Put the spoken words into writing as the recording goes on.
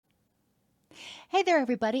Hey there,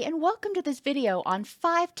 everybody, and welcome to this video on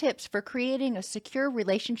 5 tips for creating a secure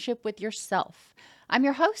relationship with yourself. I'm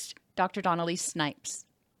your host, Dr. Donnelly Snipes.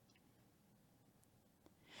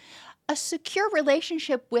 A secure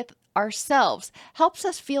relationship with ourselves helps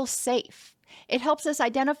us feel safe. It helps us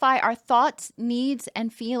identify our thoughts, needs,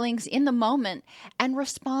 and feelings in the moment and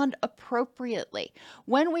respond appropriately.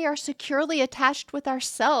 When we are securely attached with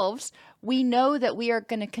ourselves, we know that we are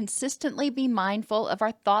going to consistently be mindful of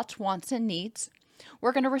our thoughts, wants, and needs.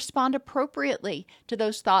 We're going to respond appropriately to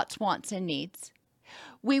those thoughts, wants, and needs.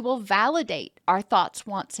 We will validate our thoughts,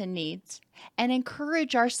 wants, and needs and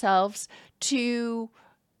encourage ourselves to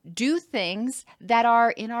do things that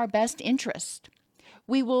are in our best interest.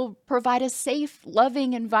 We will provide a safe,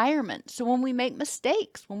 loving environment. So when we make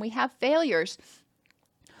mistakes, when we have failures,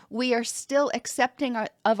 we are still accepting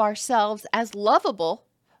of ourselves as lovable,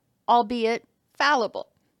 albeit fallible.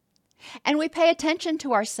 And we pay attention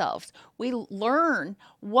to ourselves. We learn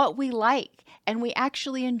what we like, and we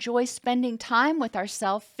actually enjoy spending time with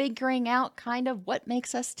ourselves, figuring out kind of what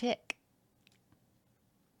makes us tick.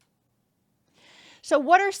 So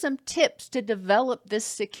what are some tips to develop this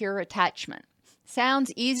secure attachment?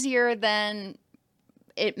 Sounds easier than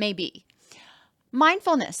it may be.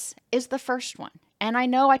 Mindfulness is the first one. And I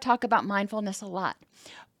know I talk about mindfulness a lot.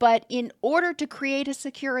 But in order to create a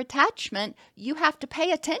secure attachment, you have to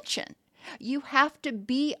pay attention. You have to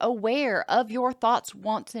be aware of your thoughts,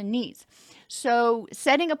 wants, and needs. So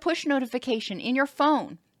setting a push notification in your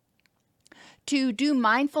phone to do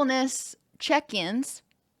mindfulness check-ins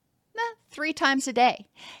 3 times a day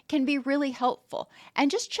can be really helpful. And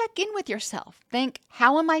just check in with yourself. Think,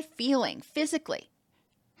 how am I feeling physically?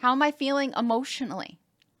 How am I feeling emotionally?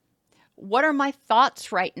 What are my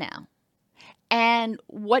thoughts right now? And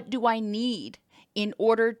what do I need in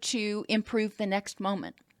order to improve the next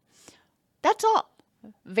moment? That's all.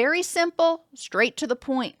 Very simple, straight to the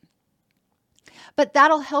point. But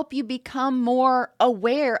that'll help you become more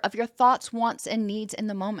aware of your thoughts, wants, and needs in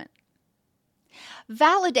the moment.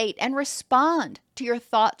 Validate and respond to your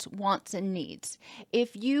thoughts, wants, and needs.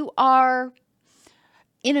 If you are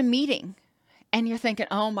in a meeting and you're thinking,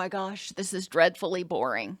 oh my gosh, this is dreadfully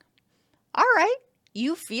boring. All right,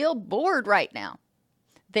 you feel bored right now.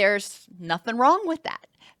 There's nothing wrong with that.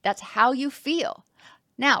 That's how you feel.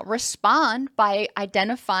 Now, respond by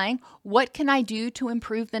identifying what can I do to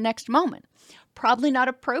improve the next moment. Probably not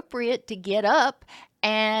appropriate to get up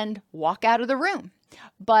and walk out of the room,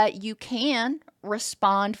 but you can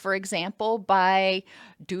respond, for example, by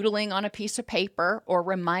doodling on a piece of paper or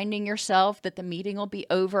reminding yourself that the meeting will be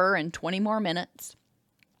over in 20 more minutes.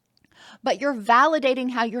 But you're validating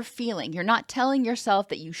how you're feeling. You're not telling yourself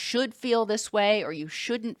that you should feel this way or you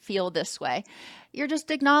shouldn't feel this way. You're just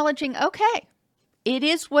acknowledging, okay, it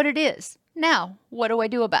is what it is. Now, what do I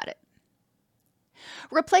do about it?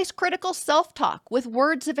 Replace critical self-talk with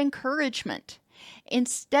words of encouragement.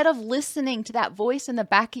 Instead of listening to that voice in the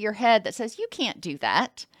back of your head that says, you can't do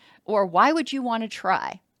that, or why would you want to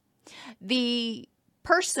try? The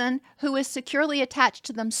person who is securely attached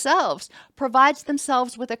to themselves provides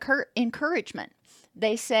themselves with encouragement.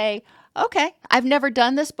 They say, okay, I've never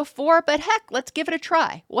done this before, but heck, let's give it a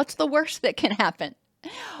try. What's the worst that can happen?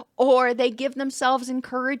 Or they give themselves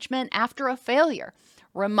encouragement after a failure,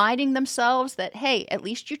 reminding themselves that, hey, at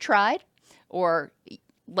least you tried, or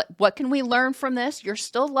what can we learn from this? You're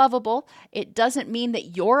still lovable. It doesn't mean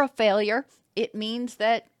that you're a failure. It means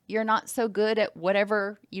that you're not so good at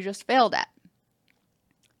whatever you just failed at.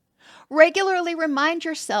 Regularly remind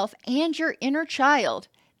yourself and your inner child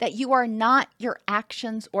that you are not your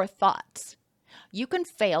actions or thoughts. You can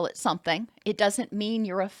fail at something. It doesn't mean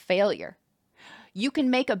you're a failure. You can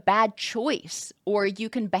make a bad choice or you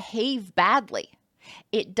can behave badly.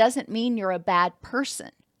 It doesn't mean you're a bad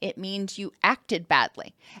person. It means you acted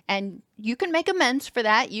badly. And you can make amends for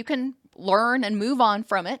that. You can learn and move on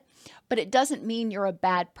from it, but it doesn't mean you're a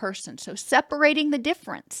bad person. So separating the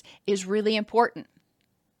difference is really important.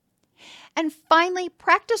 And finally,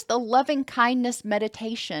 practice the loving kindness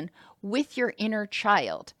meditation with your inner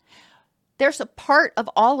child. There's a part of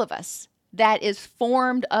all of us that is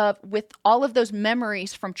formed with all of those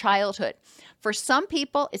memories from childhood. For some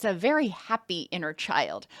people, it's a very happy inner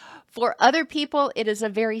child. For other people, it is a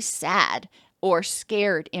very sad or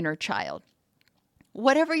scared inner child.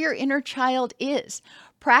 Whatever your inner child is,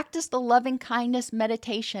 practice the loving kindness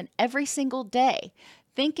meditation every single day,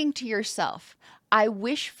 thinking to yourself, I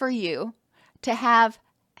wish for you to have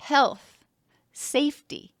health,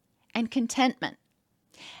 safety, and contentment.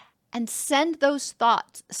 And send those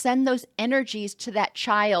thoughts, send those energies to that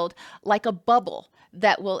child like a bubble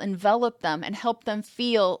that will envelop them and help them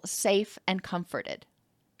feel safe and comforted.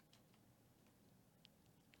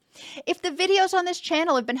 If the videos on this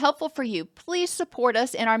channel have been helpful for you, please support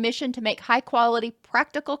us in our mission to make high-quality,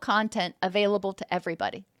 practical content available to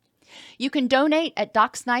everybody. You can donate at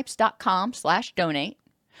docsnipes.com/donate,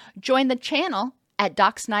 join the channel at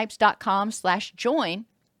docsnipes.com/join,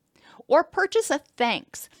 or purchase a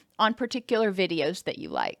thanks on particular videos that you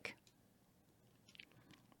like.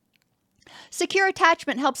 Secure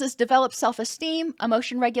attachment helps us develop self-esteem,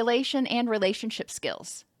 emotion regulation, and relationship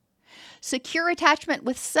skills. Secure attachment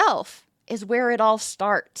with self is where it all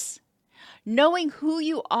starts. Knowing who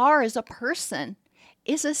you are as a person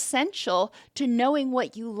is essential to knowing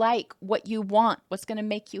what you like, what you want, what's going to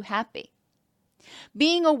make you happy.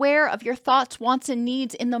 Being aware of your thoughts, wants, and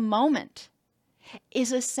needs in the moment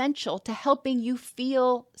is essential to helping you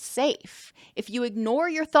feel safe. If you ignore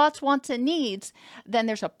your thoughts, wants, and needs, then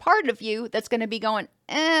there's a part of you that's going to be going,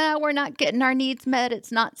 we're not getting our needs met,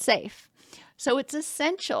 it's not safe. So it's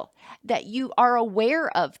essential that you are aware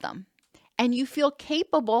of them and you feel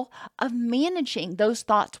capable of managing those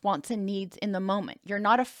thoughts, wants, and needs in the moment. You're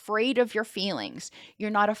not afraid of your feelings.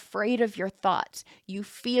 You're not afraid of your thoughts. You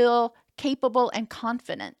feel capable and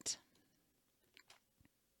confident.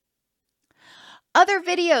 Other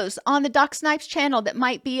videos on the Doc Snipes channel that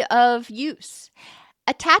might be of use.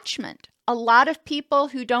 Attachment. A lot of people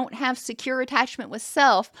who don't have secure attachment with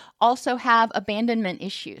self also have abandonment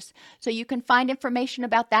issues. So you can find information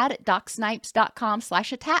about that at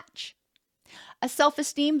docsnipes.com/attach. A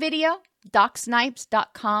self-esteem video,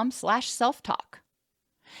 docsnipes.com/self-talk.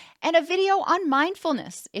 And a video on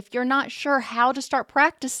mindfulness if you're not sure how to start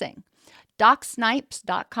practicing,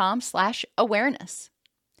 docsnipes.com/awareness.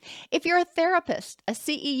 If you're a therapist, a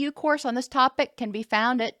CEU course on this topic can be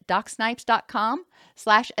found at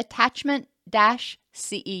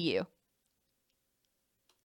docsnipes.com/attachment-CEU.